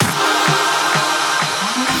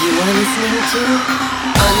listening to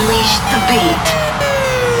Unleash the Beat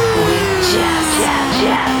with Jess.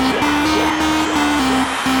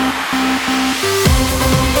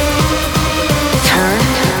 Turn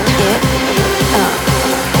it up.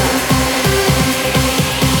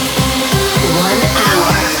 1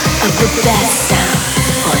 hour of the best sound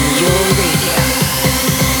on your radio.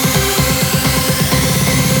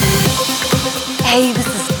 Hey, this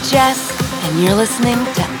is Jess, and you're listening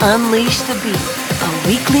to Unleash the Beat, a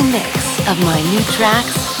weekly mix of my new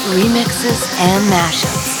tracks, remixes, and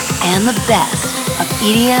mashups, and the best of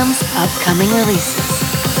EDM's upcoming releases.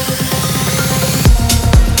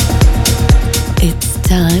 It's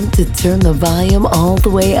time to turn the volume all the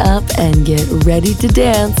way up and get ready to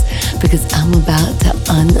dance, because I'm about to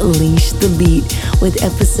unleash the beat with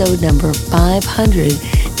episode number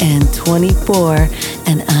 524,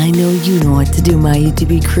 and I know you know what to do, my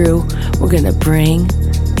UTB crew. We're gonna bring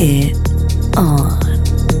it on.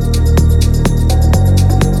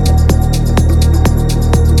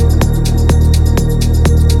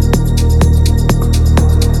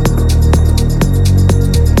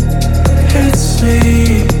 It's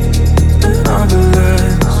me, an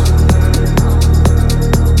ambulance.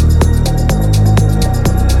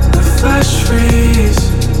 The flash freeze,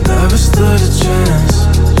 never stood a chance.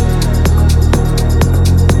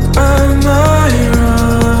 I might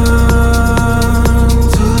run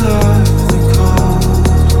to love the cold.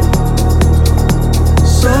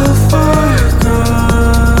 So far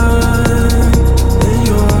gone, in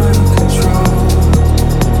your control.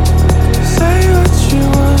 Say what you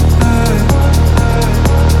want.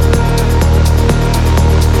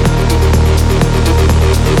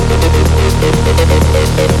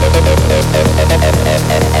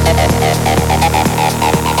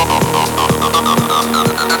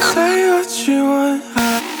 Say what you want.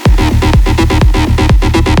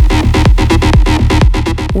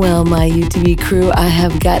 Well, my UTV crew, I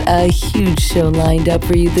have got a huge show lined up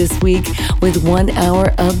for you this week with 1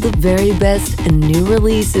 hour of the very best new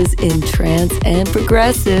releases in trance and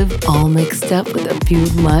progressive, all mixed up with a few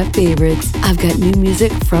of my favorites. I've got new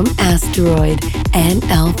music from Asteroid and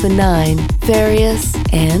Alpha 9, Farius,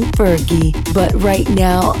 and Fergie. But right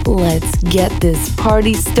now, let's get this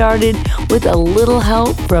party started with a little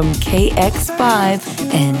help from KX5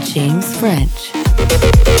 and James French.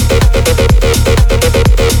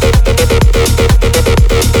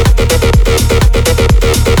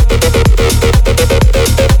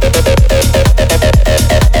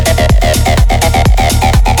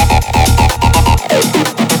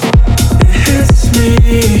 It's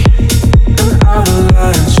me, an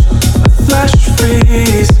avalanche, a flash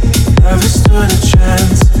freeze, never stood a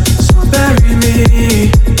chance. So bury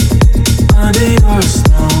me under your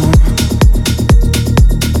stone,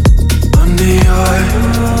 under your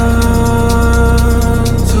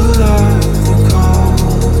to love the cold.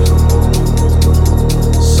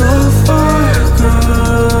 So far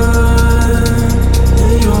gone,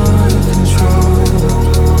 in your control.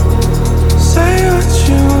 Say what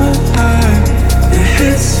you want, it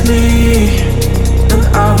hits me.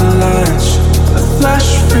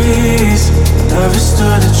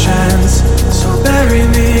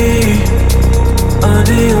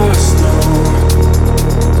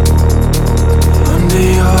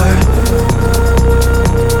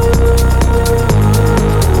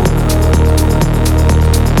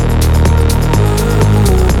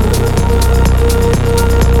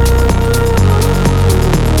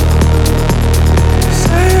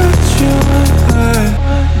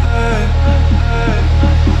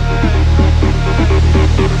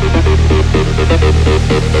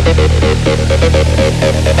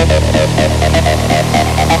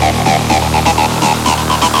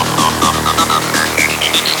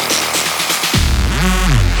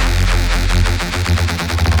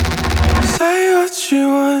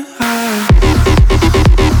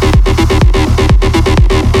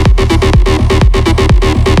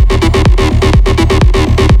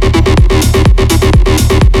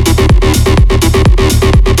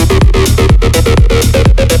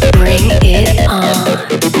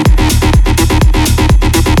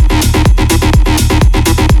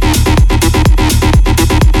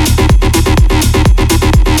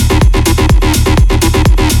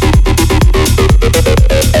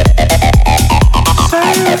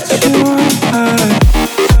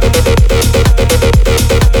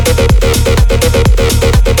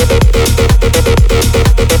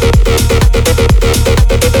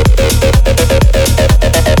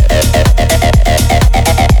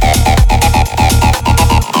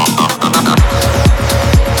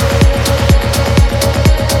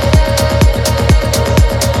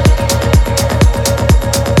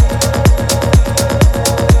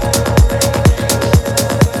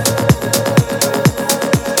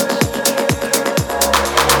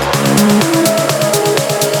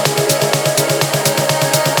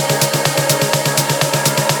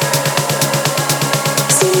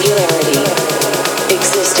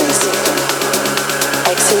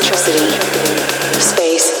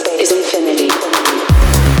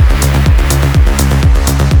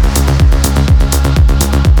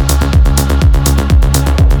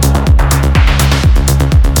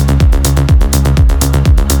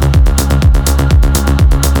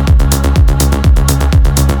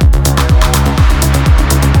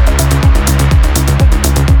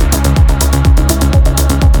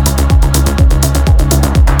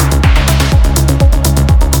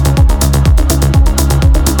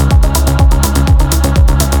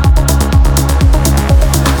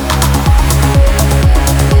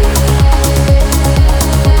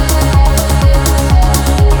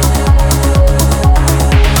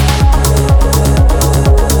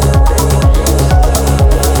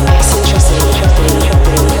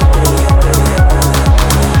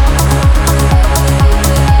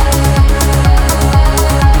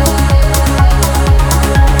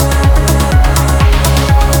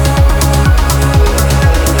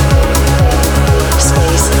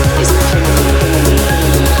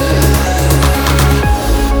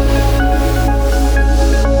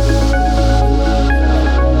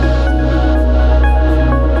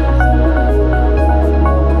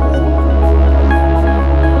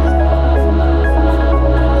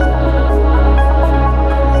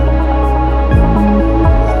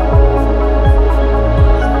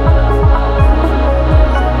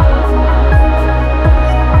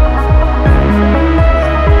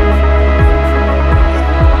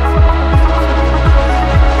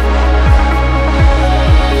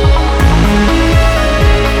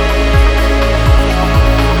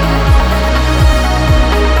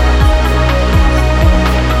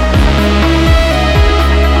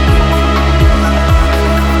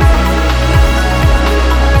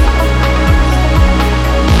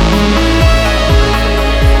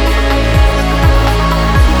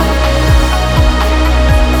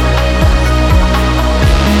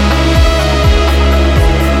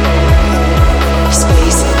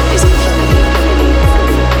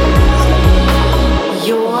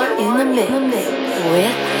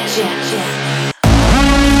 with Jet.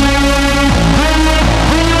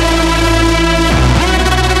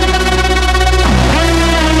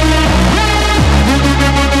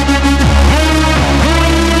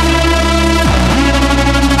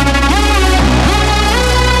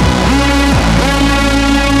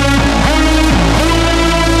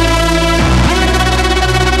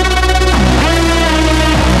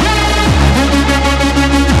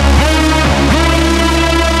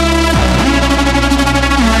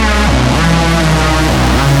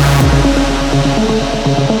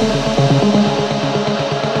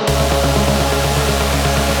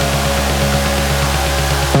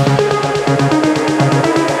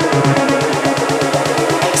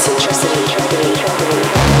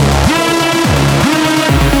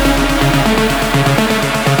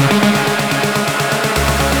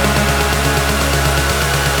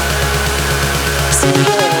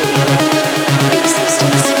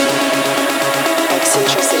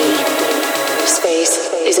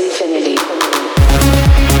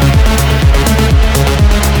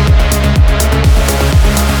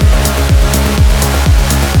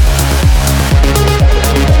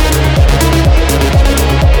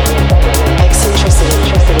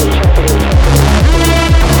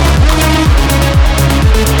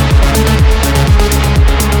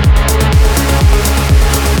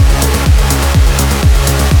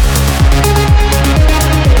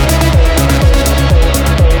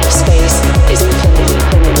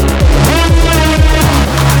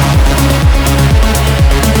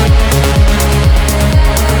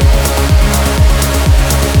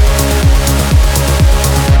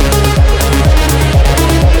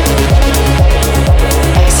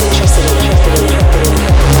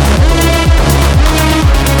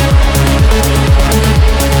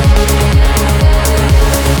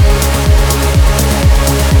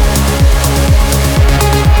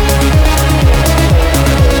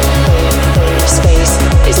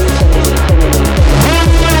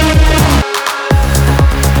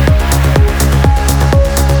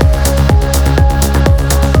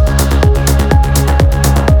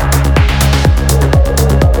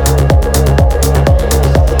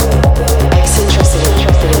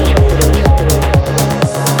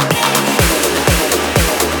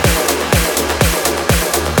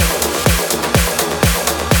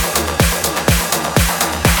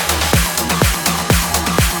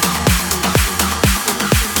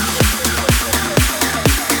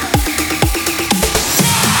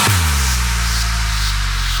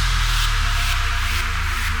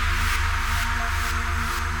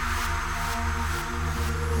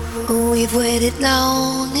 We've waited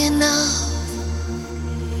long enough,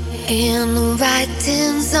 and the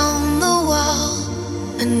writing's on the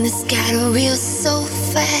wall, and it's got real so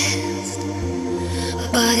fast.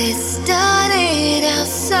 But it started out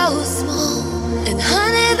so small, and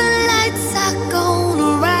honey, the lights are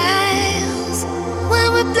gonna rise when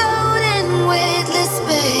we're floating weightless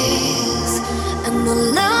space, and the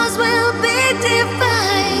laws will be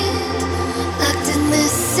defined, locked in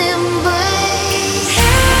this embrace.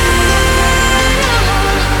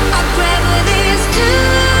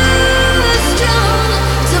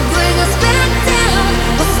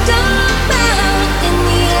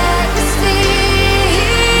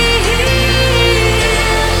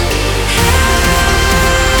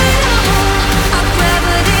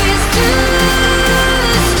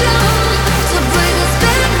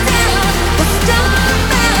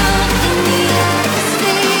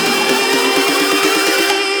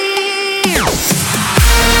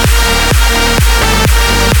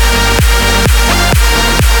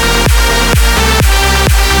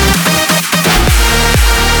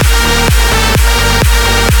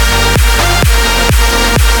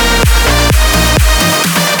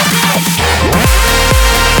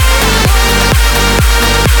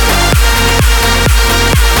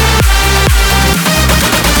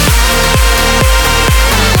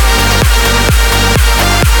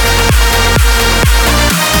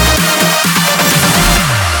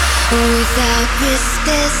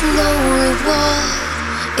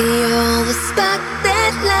 You're the spark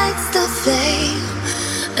that lights the flame,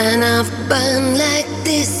 and I've burned like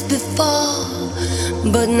this before,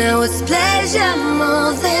 but now it's pleasure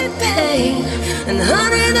more than pain. And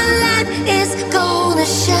honey, the light is gonna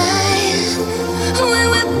shine when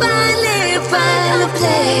we finally find a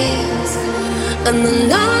place, and the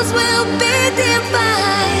laws will be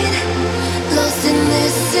defined, lost in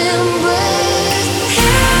this embrace.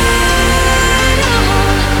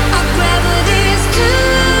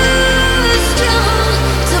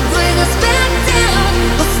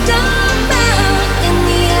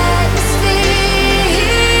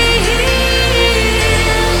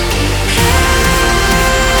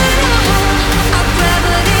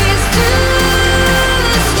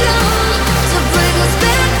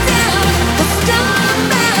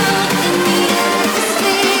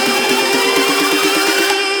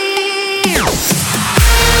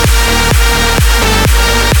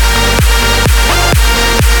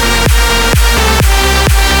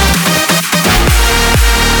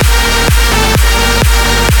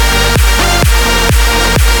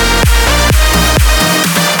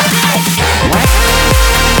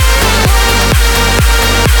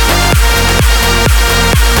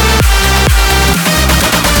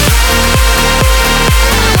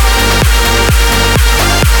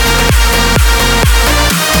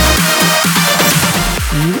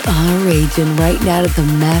 Raging right now to the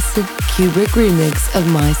massive Kubrick remix of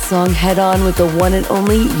my song Head On with the one and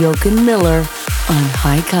only Jochen Miller on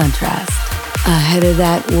High Contrast. Ahead of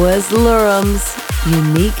that was Lurum's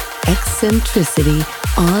Unique Eccentricity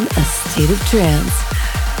on A State of Trance.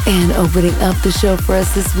 And opening up the show for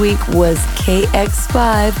us this week was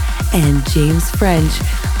KX5 and James French,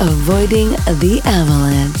 Avoiding the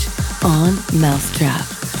Avalanche on Mousetrap.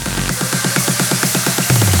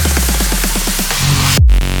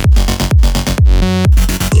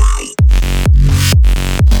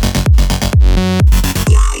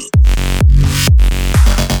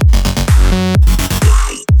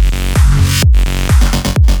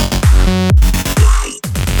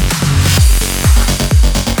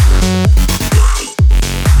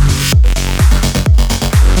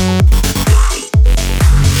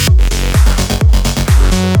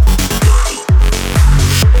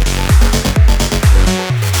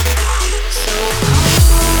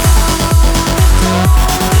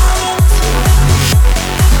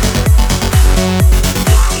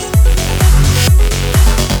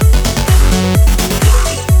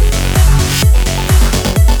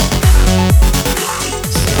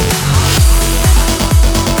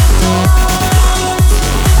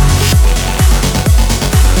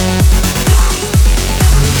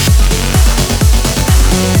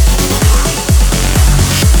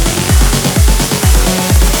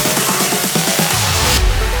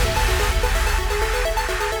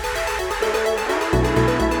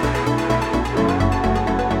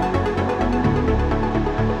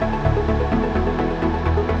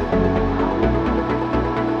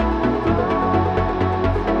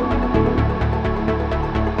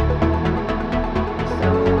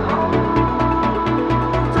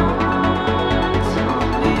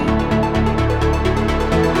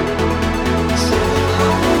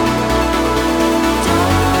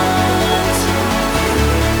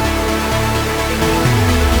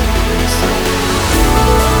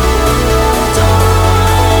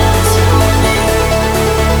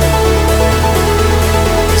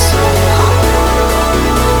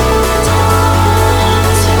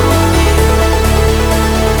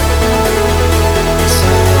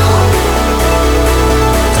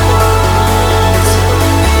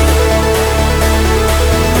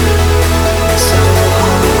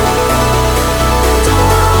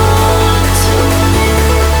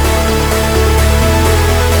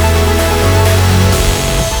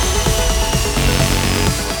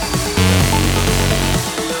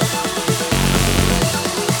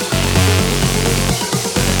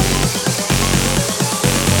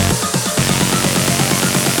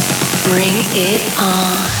 Bring it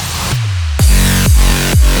on.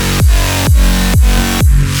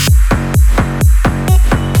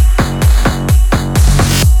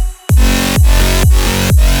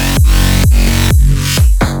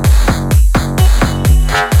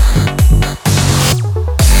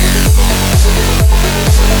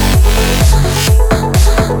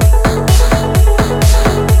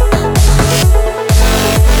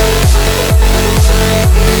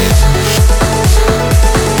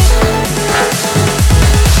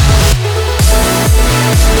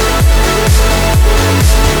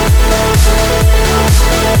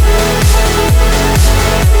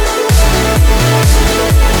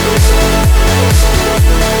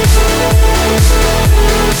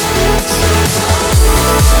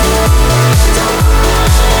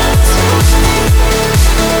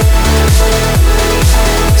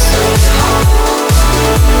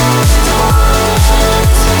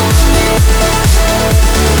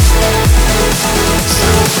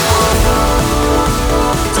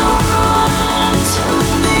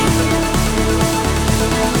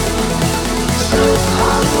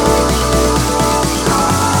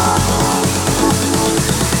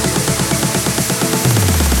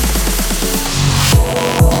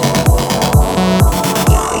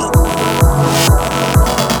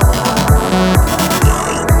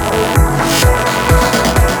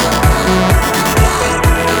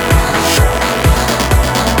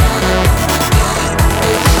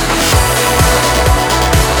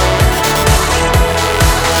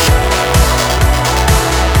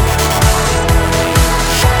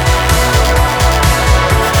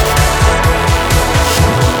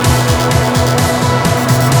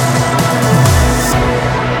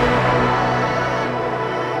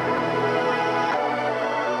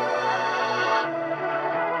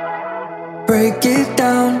 Break it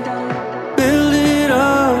down, build it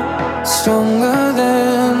up, stronger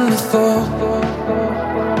than before.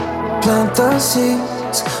 Plant the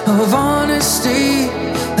seeds of honesty,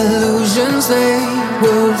 illusions they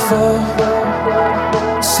will fall.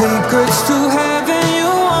 Secrets to heaven you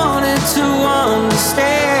wanted to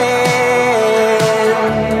understand.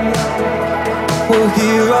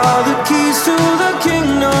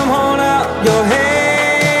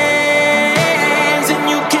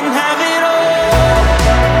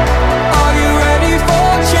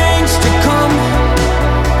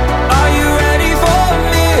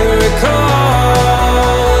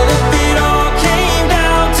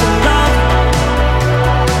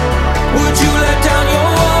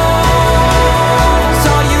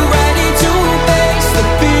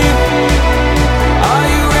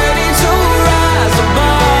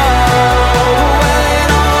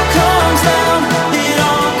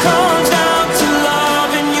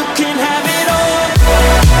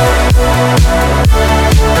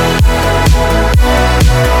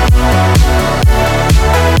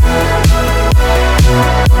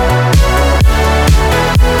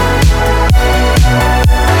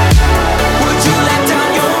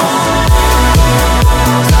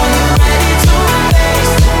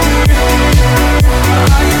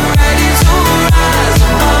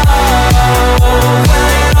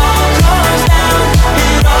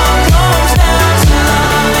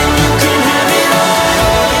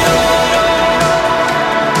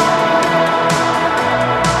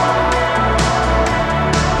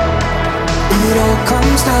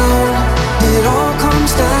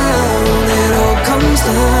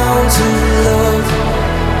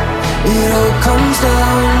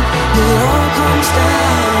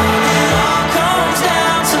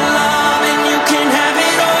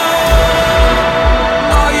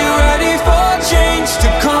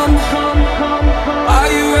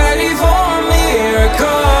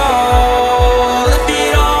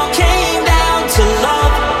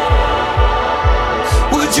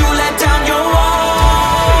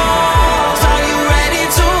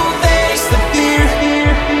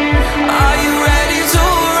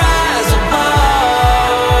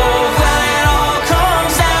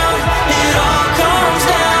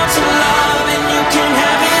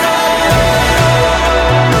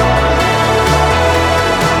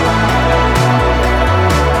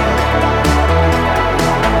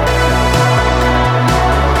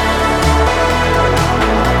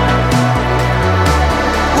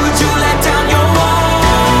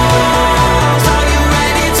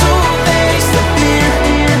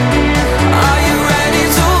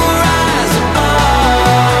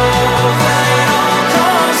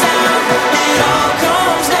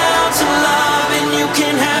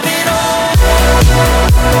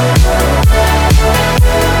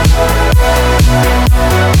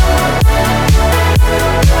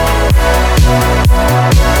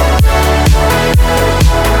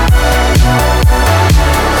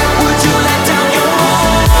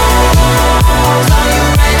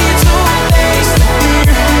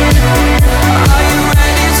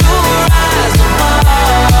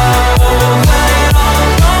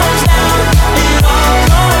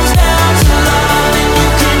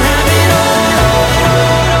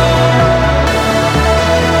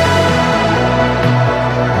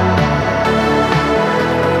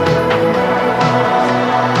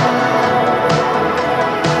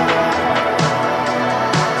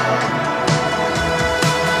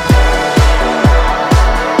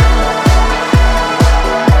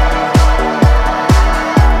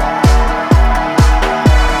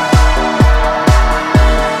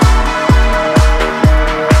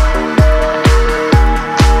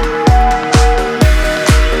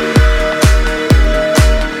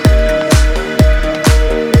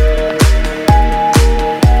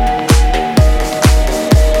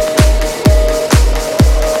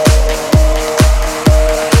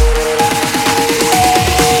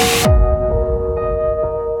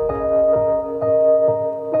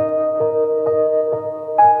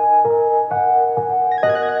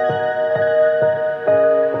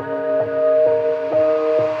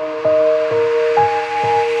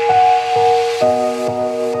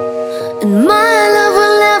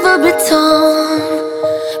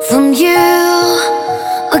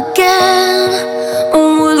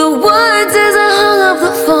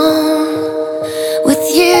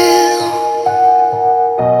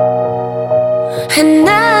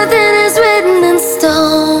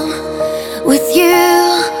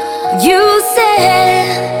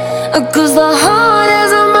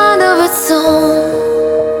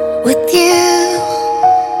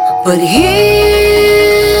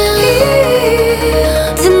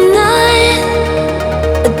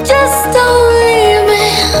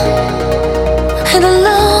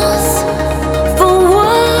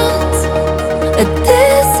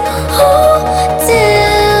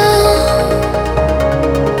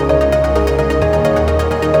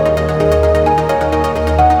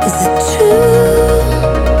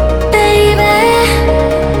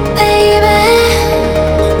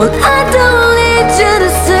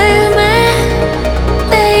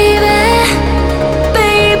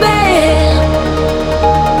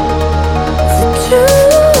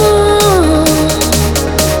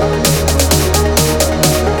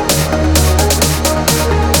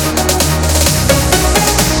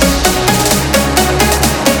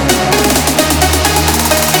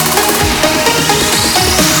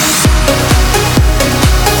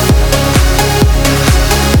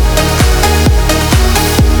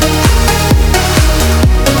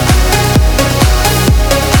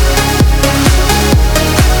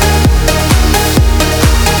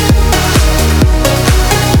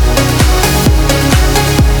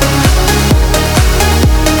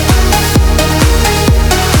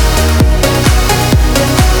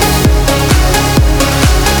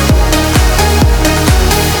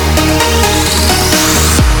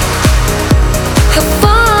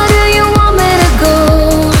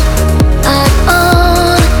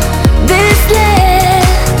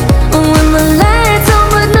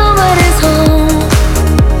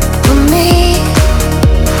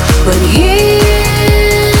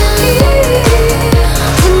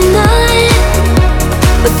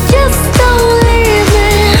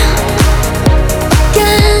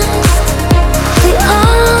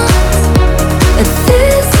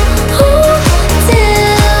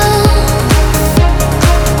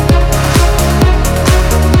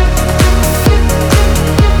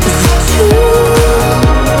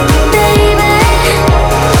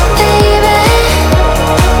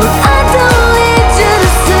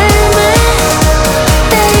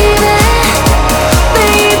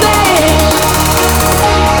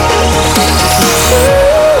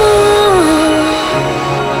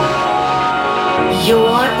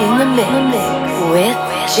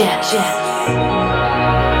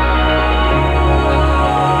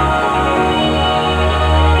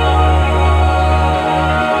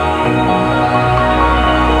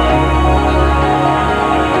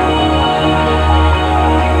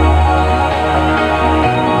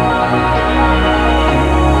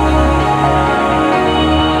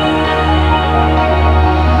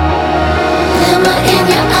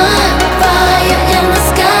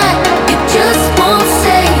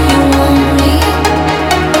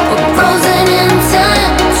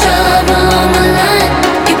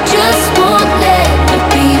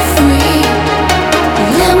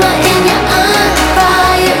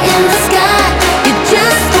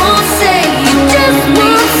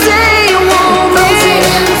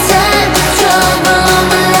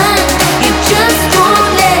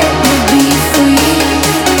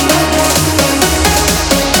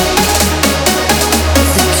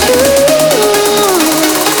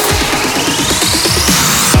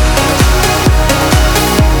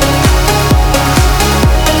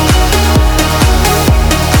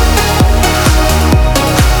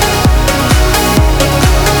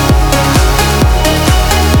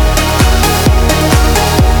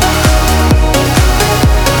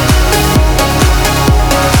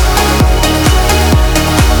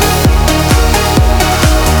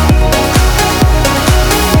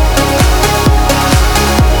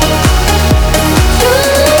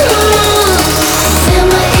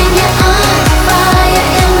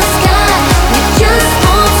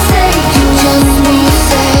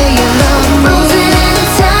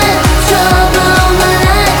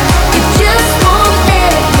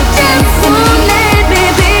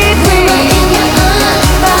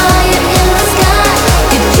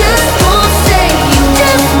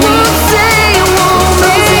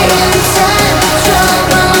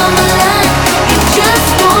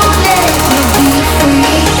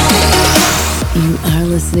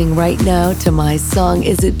 Right now to my song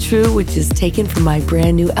Is It True, which is taken from my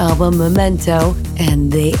brand new album Memento,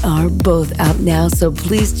 and they are both out now, so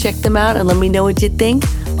please check them out and let me know what you think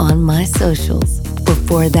on my socials.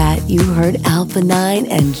 Before that, you heard Alpha 9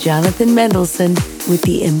 and Jonathan Mendelsohn with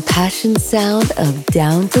the impassioned sound of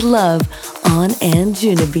Down to Love on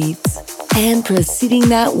Anjunabeats. And preceding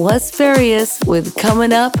that was Farius with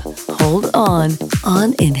Coming Up, Hold On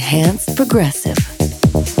Enhanced Progressive.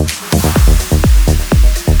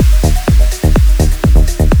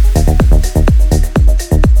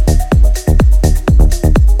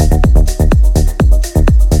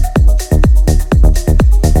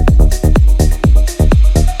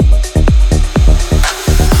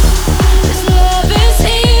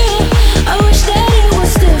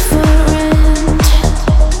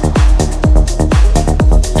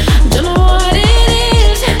 Don't know what it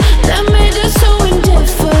is that made us so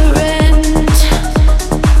indifferent.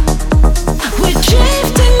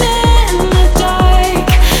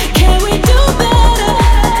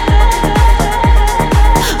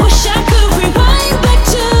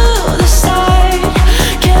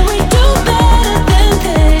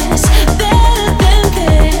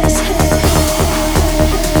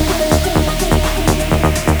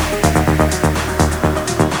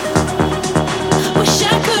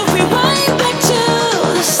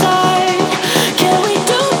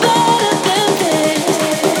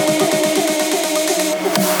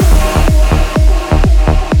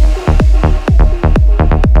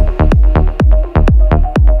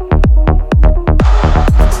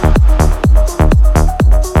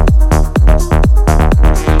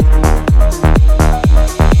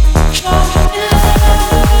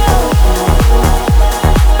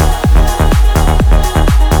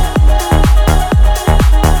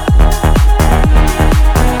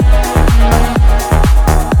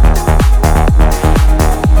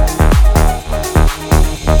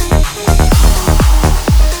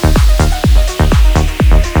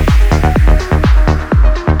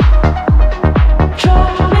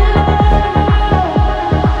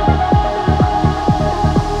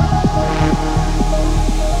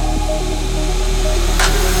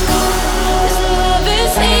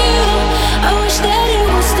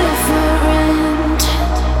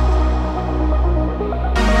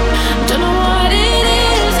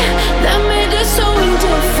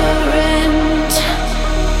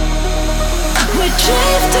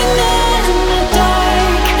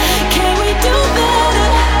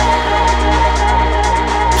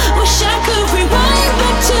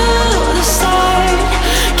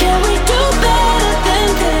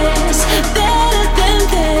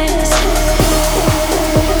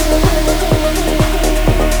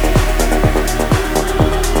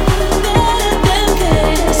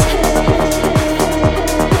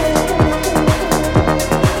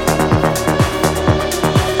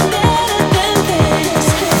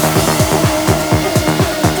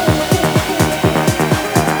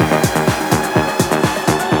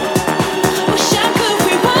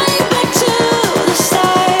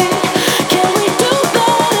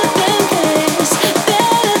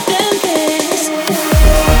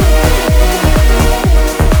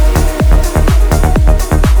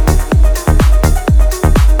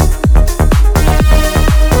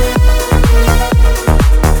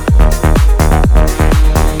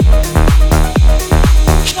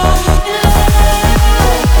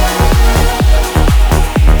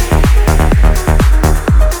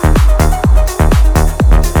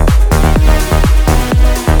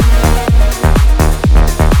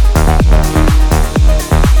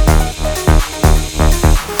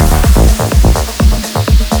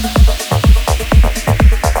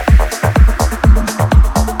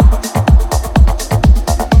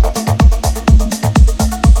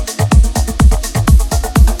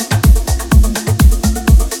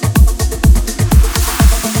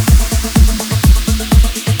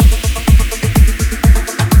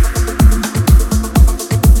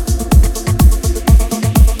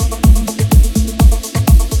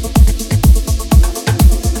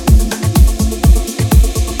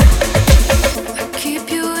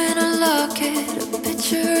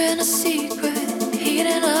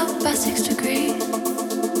 by 6 degrees.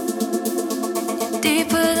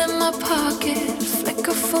 Deeper than my pocket,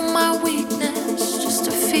 flicker for my weakness, just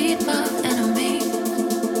to feed my enemy.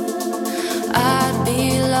 I'd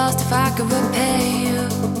be lost if I could repay you.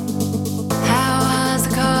 How high's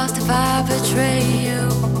the cost if I betray you?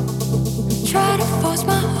 Try to force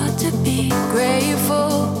my heart to be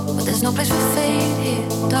grateful, but there's no place for fate here,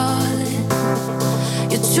 darling.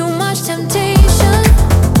 You're too much temptation,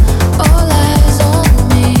 all eyes on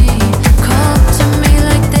me. Come to me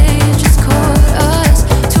like they just caught us.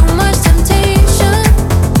 Too much temptation,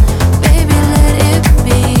 baby, let it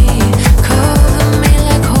be. Cover me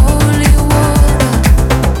like holy water.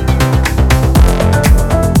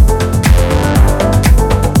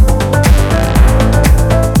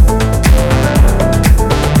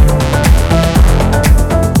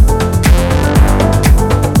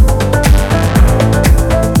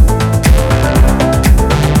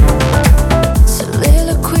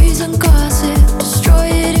 Soliloquies and gossip, destroy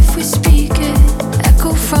it if we speak it.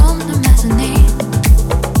 Echo from the mezzanine.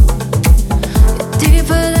 You're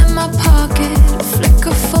deeper than my pocket, a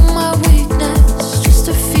flicker for my weakness, just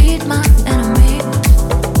to feed my enemies.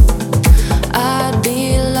 I'd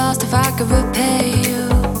be lost if I could repay you.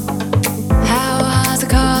 How high's the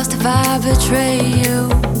cost if I betray you?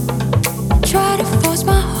 Try to force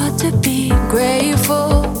my heart to be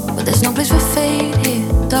grateful, but there's no place for fate here,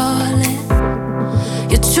 darling.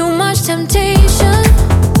 You're too much temptation,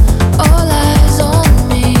 all eyes on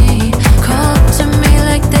me. Come to me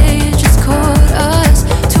like they just caught us.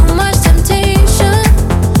 Too much temptation,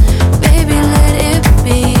 baby, let it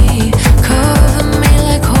be. Cover me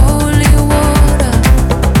like holy water.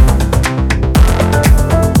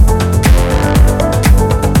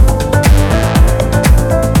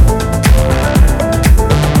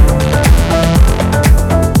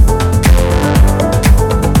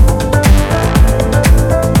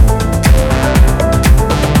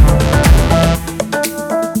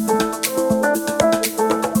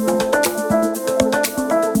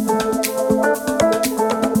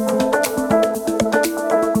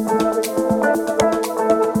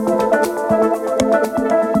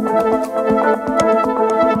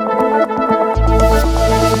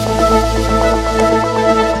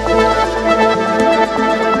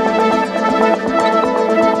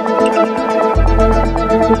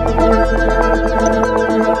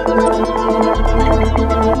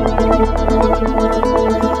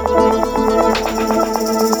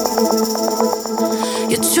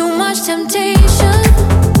 You're too much temptation,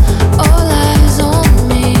 all eyes on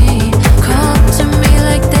me. Come to me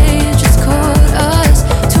like they just caught us.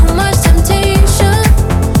 Too much temptation,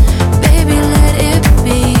 baby, let it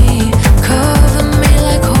be. Cover me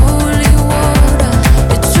like holy water.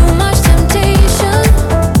 You're too much temptation,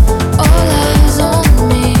 all eyes on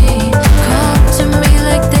me. Come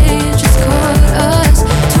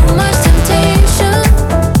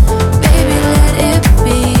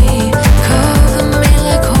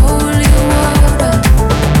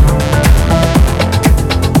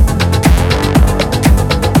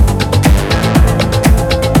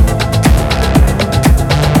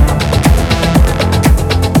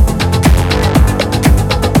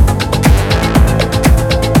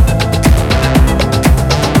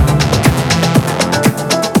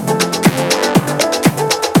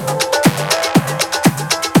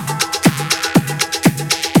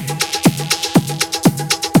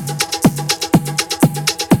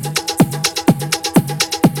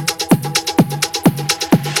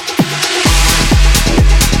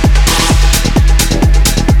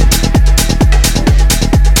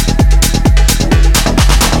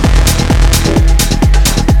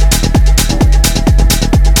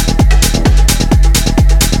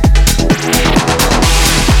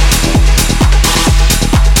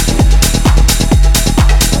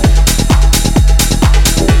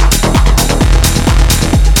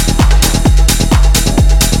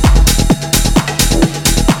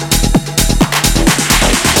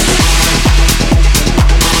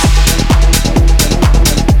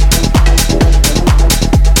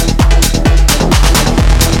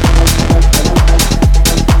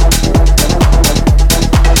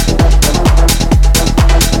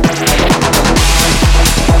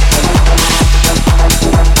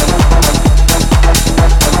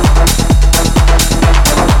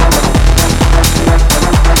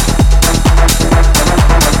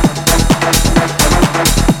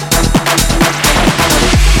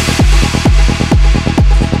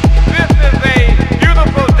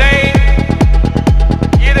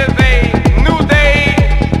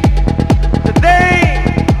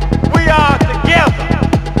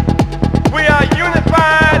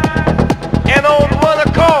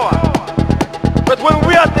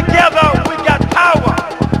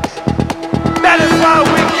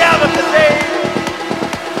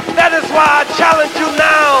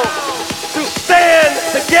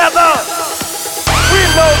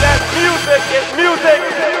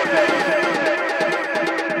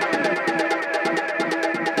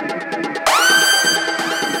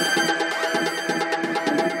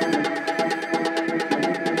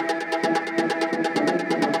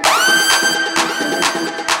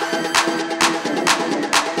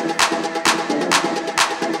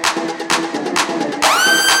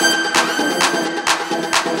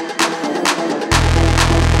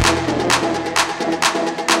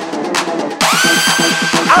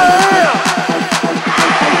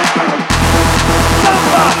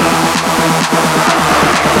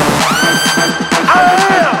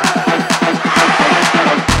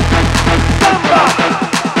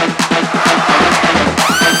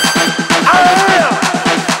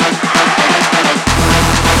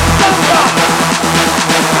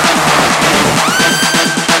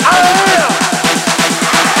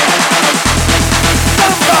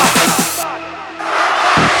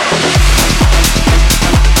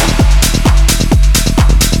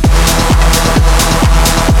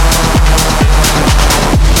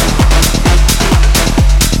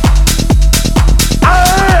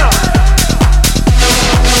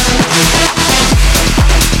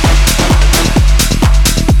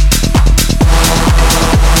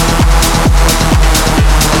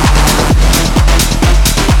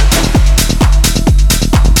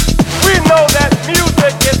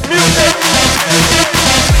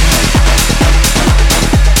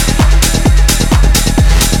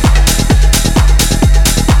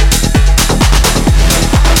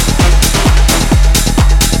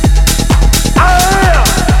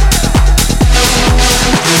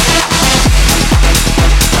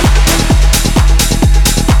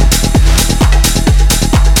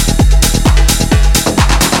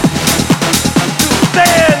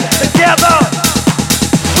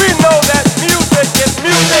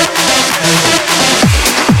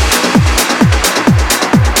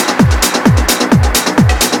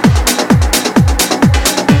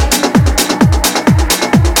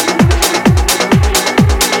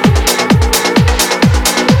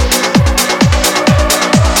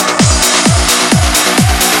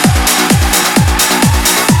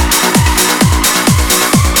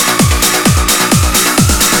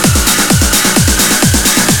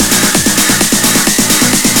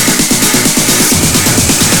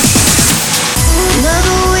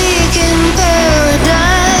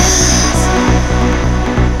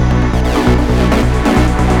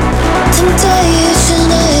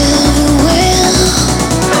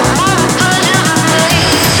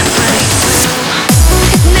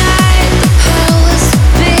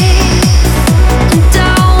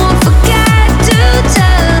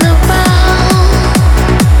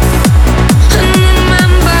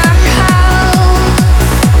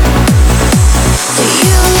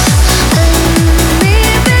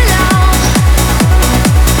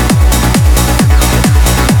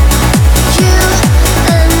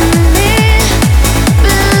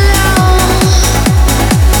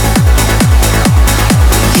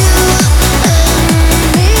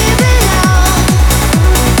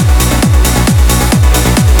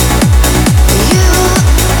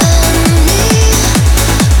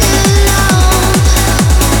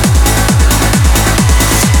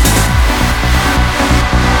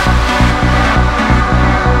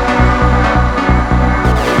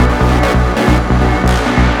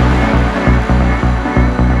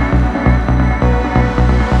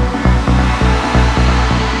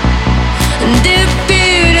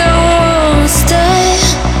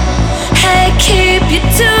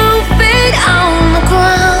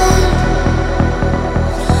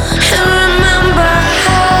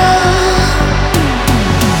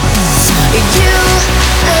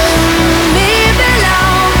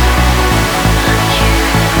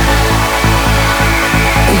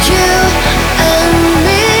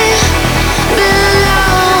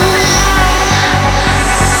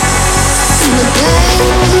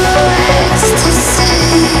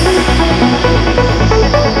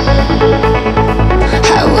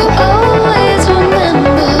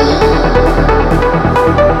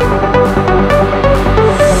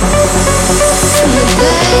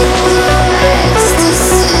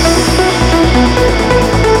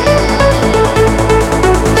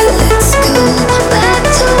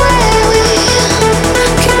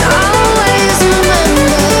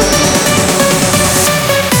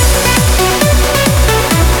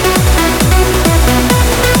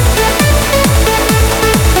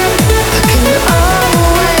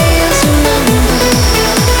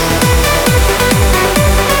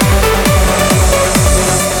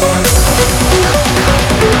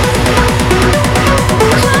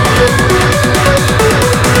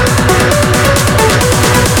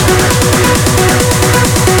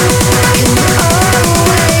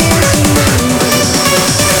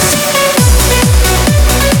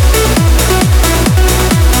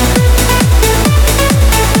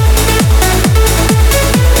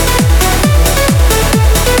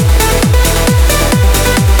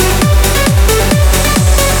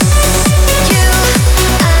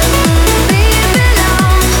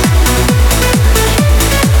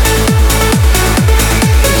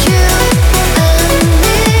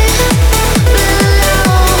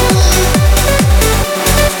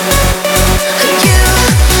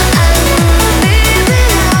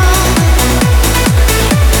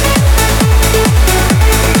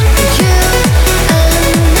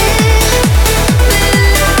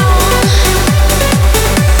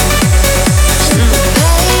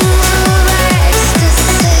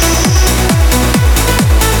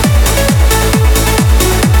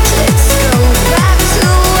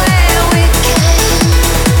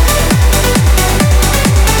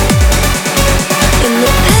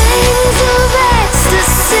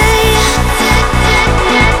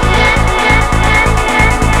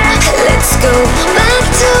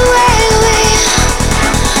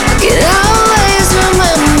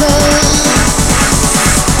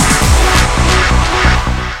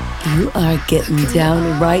You are getting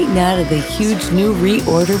down right now to the huge new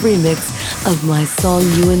reorder remix of my song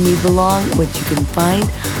You and Me Belong, which you can find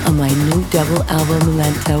on my new double album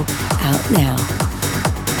Memento, out now.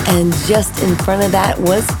 And just in front of that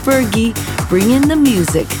was Fergie bringing the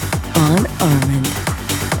music on Armand.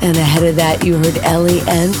 And ahead of that, you heard Ellie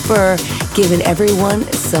and Fur giving everyone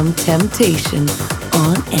some temptation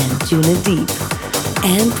on Anjuna Deep.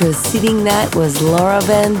 And preceding that was Laura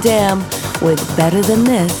Van Dam with Better Than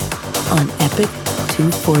This on Epic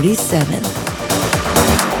 247.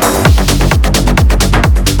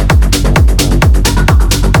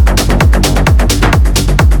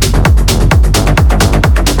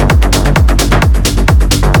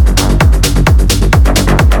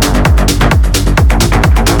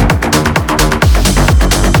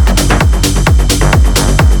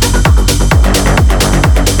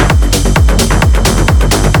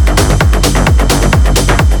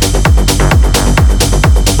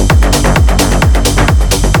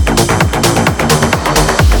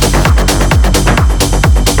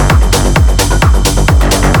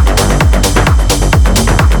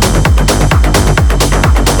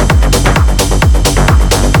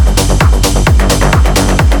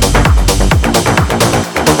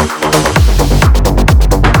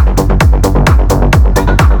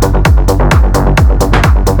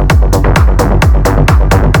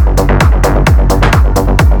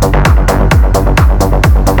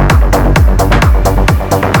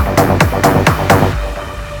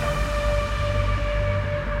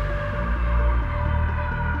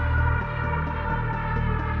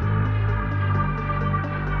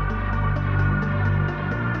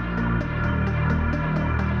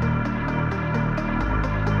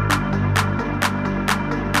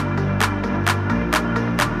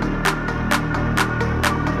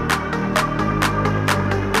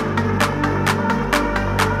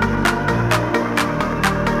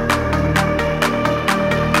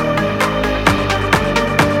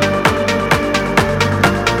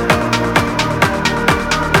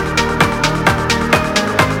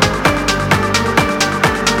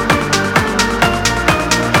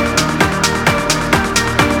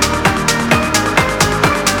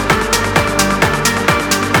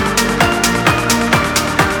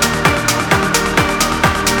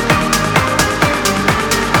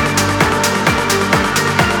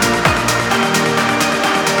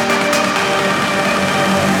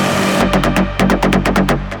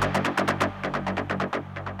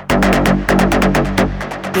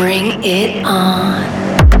 Bring it on.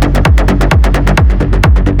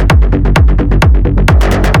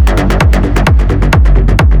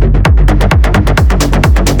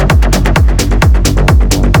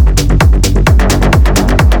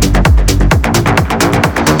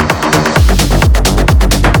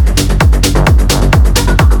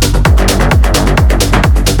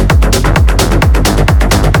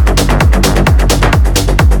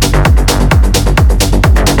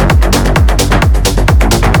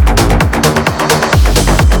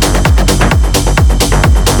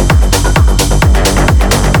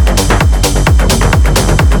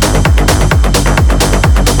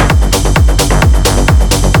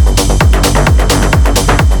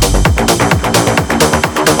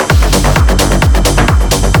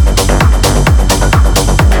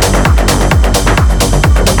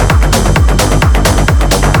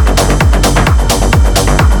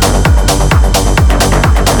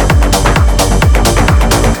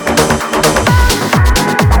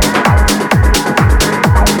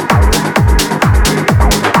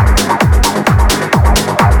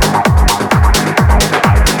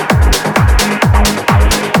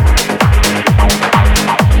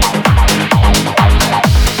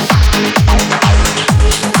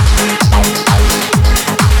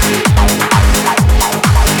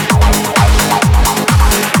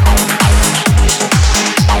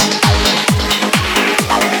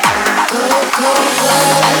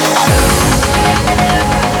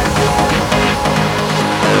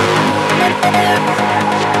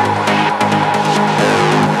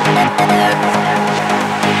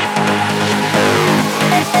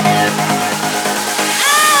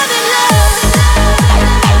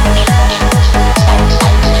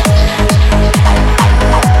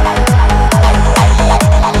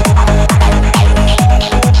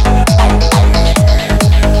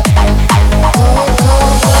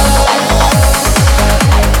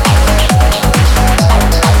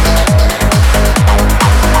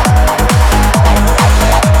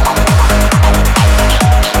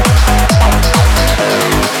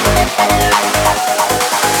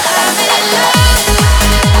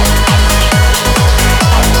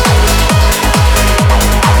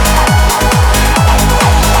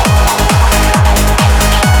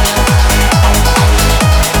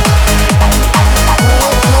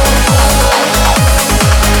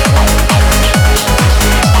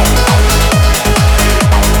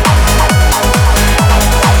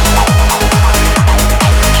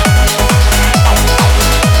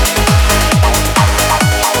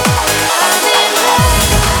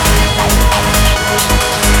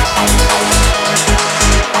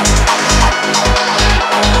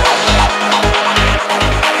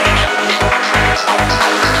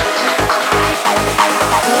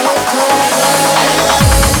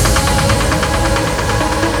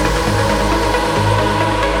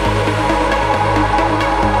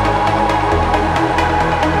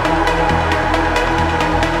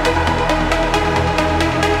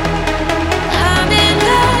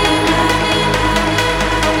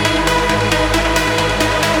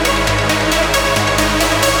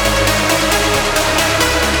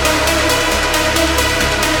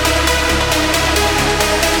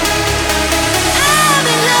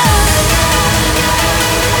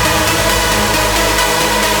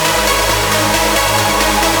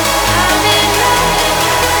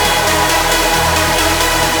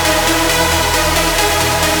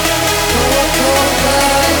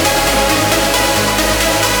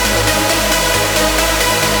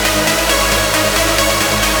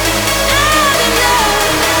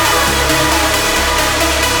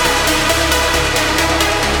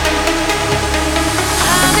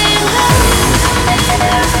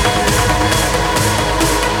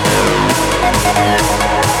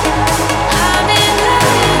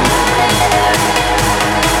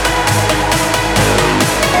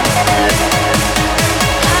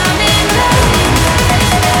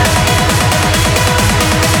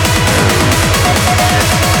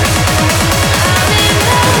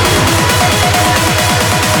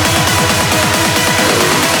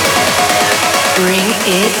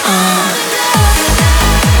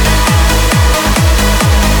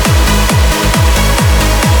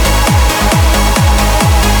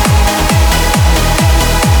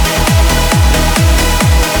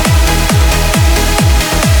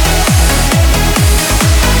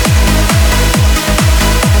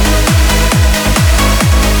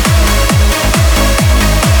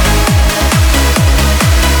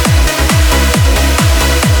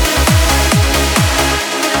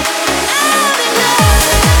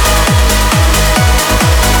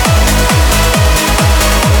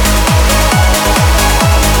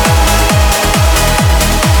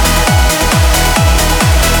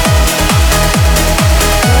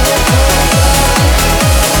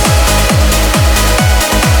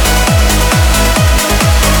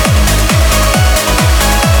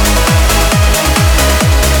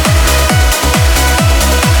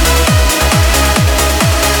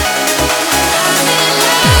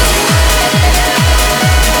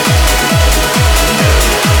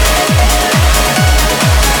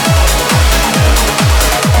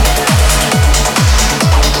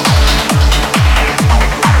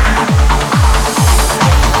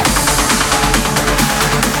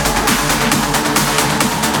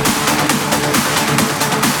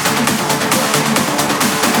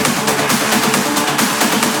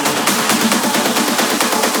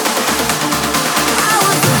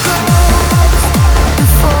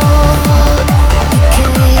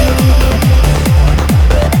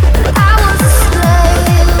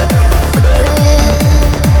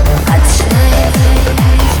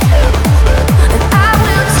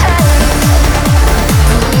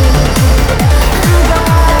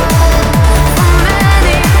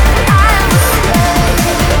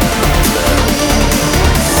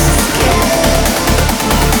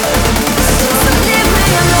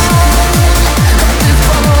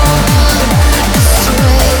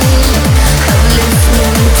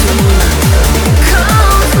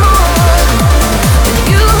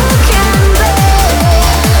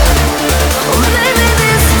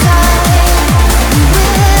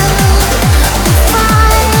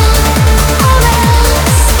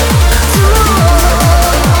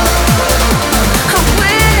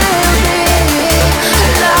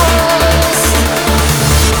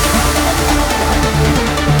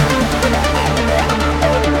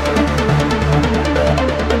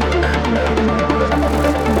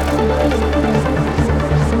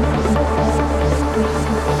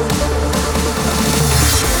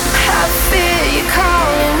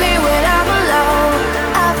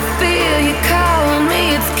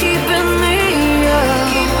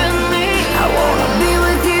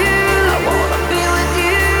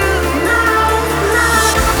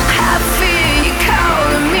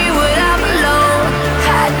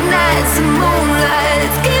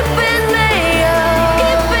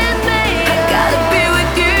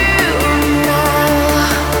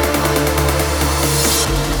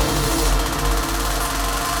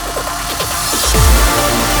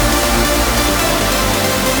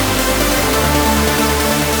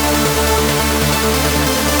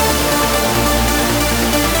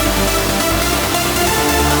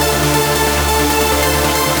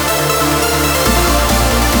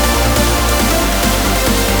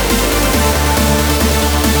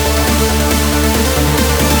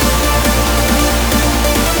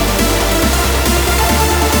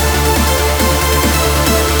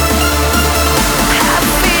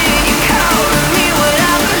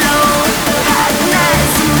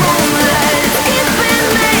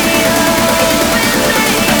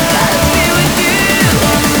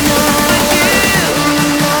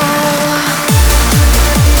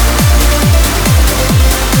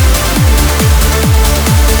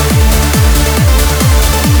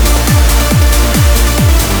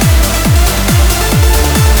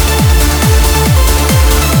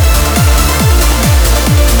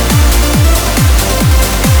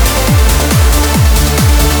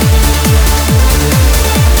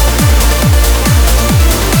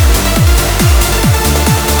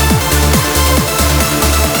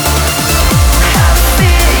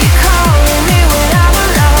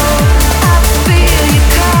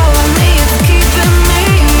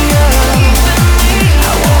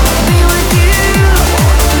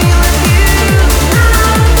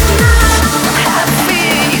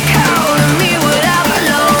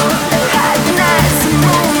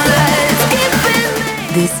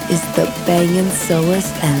 Bangin'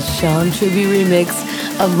 Soloist and Sean Tribby remix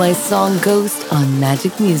of my song Ghost on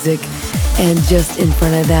Magic Music. And just in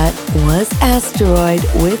front of that was Asteroid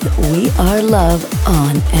with We Are Love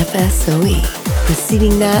on FSOE.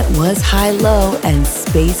 Preceding that was High Low and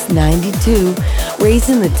Space 92,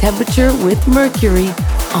 raising the temperature with Mercury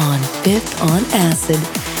on Fifth on Acid.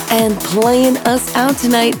 And playing us out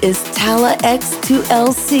tonight is Talla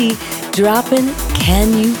X2LC dropping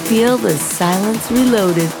Can You Feel the Silence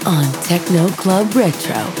Reloaded on Techno Club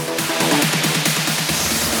Retro.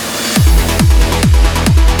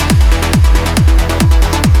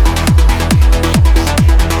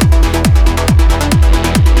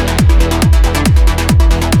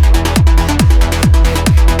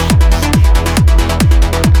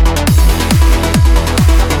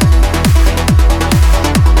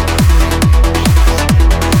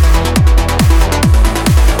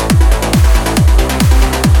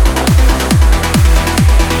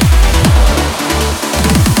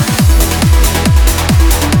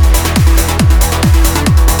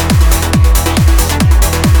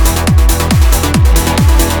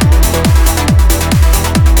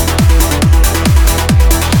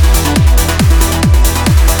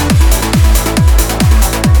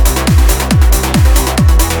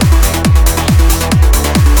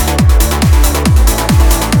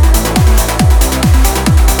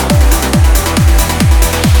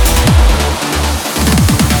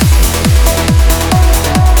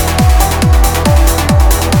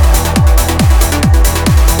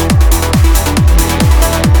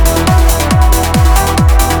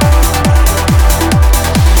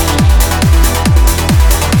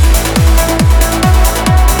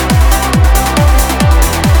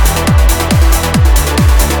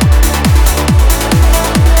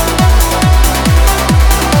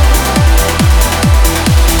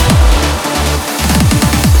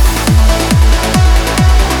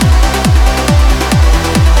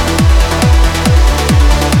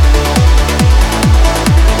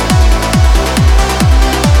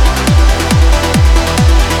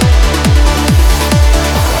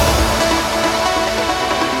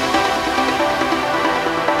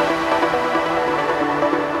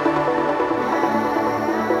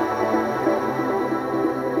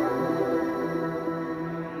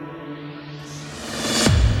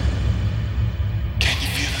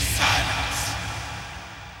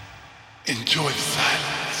 Enjoy the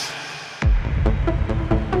silence.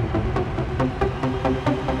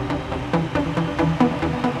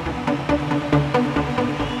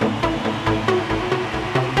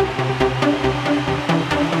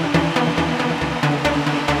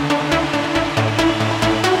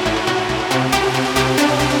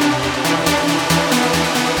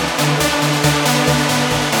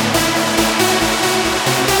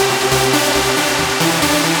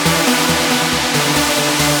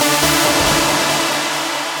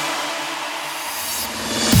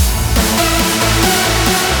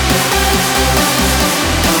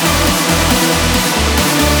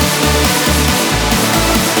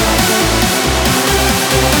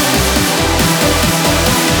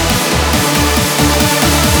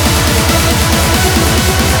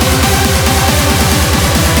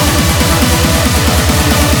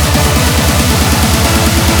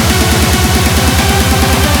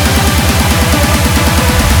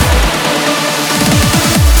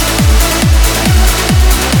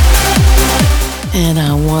 And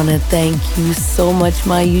I want to thank you so much,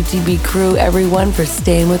 my UTB crew, everyone, for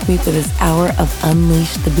staying with me for this hour of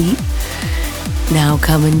Unleash the Beat. Now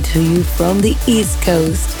coming to you from the East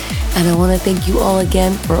Coast. And I want to thank you all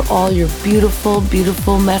again for all your beautiful,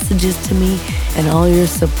 beautiful messages to me and all your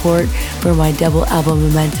support for my double album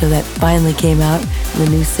Memento that finally came out. The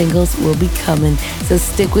new singles will be coming, so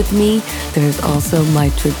stick with me. There's also my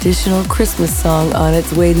traditional Christmas song on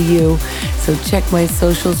its way to you, so check my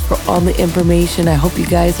socials for all the information. I hope you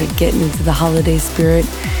guys are getting into the holiday spirit.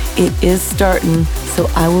 It is starting, so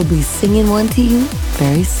I will be singing one to you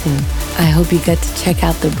very soon. I hope you got to check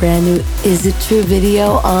out the brand new Is It True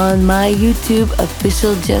video on my YouTube,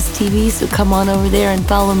 official Just TV, so come on over there and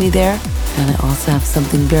follow me there. And I also have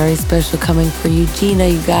something very special coming for you, Gina,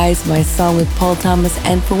 you guys, my song with Paul Thomas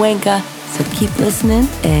and Fuenka. So keep listening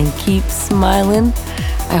and keep smiling.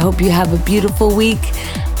 I hope you have a beautiful week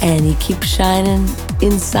and you keep shining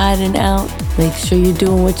inside and out. Make sure you're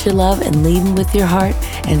doing what you love and leading with your heart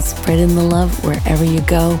and spreading the love wherever you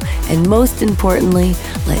go. And most importantly,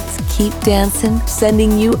 let's keep dancing.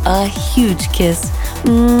 Sending you a huge kiss.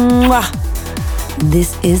 Mwah!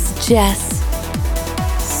 This is Jess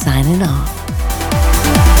signing off.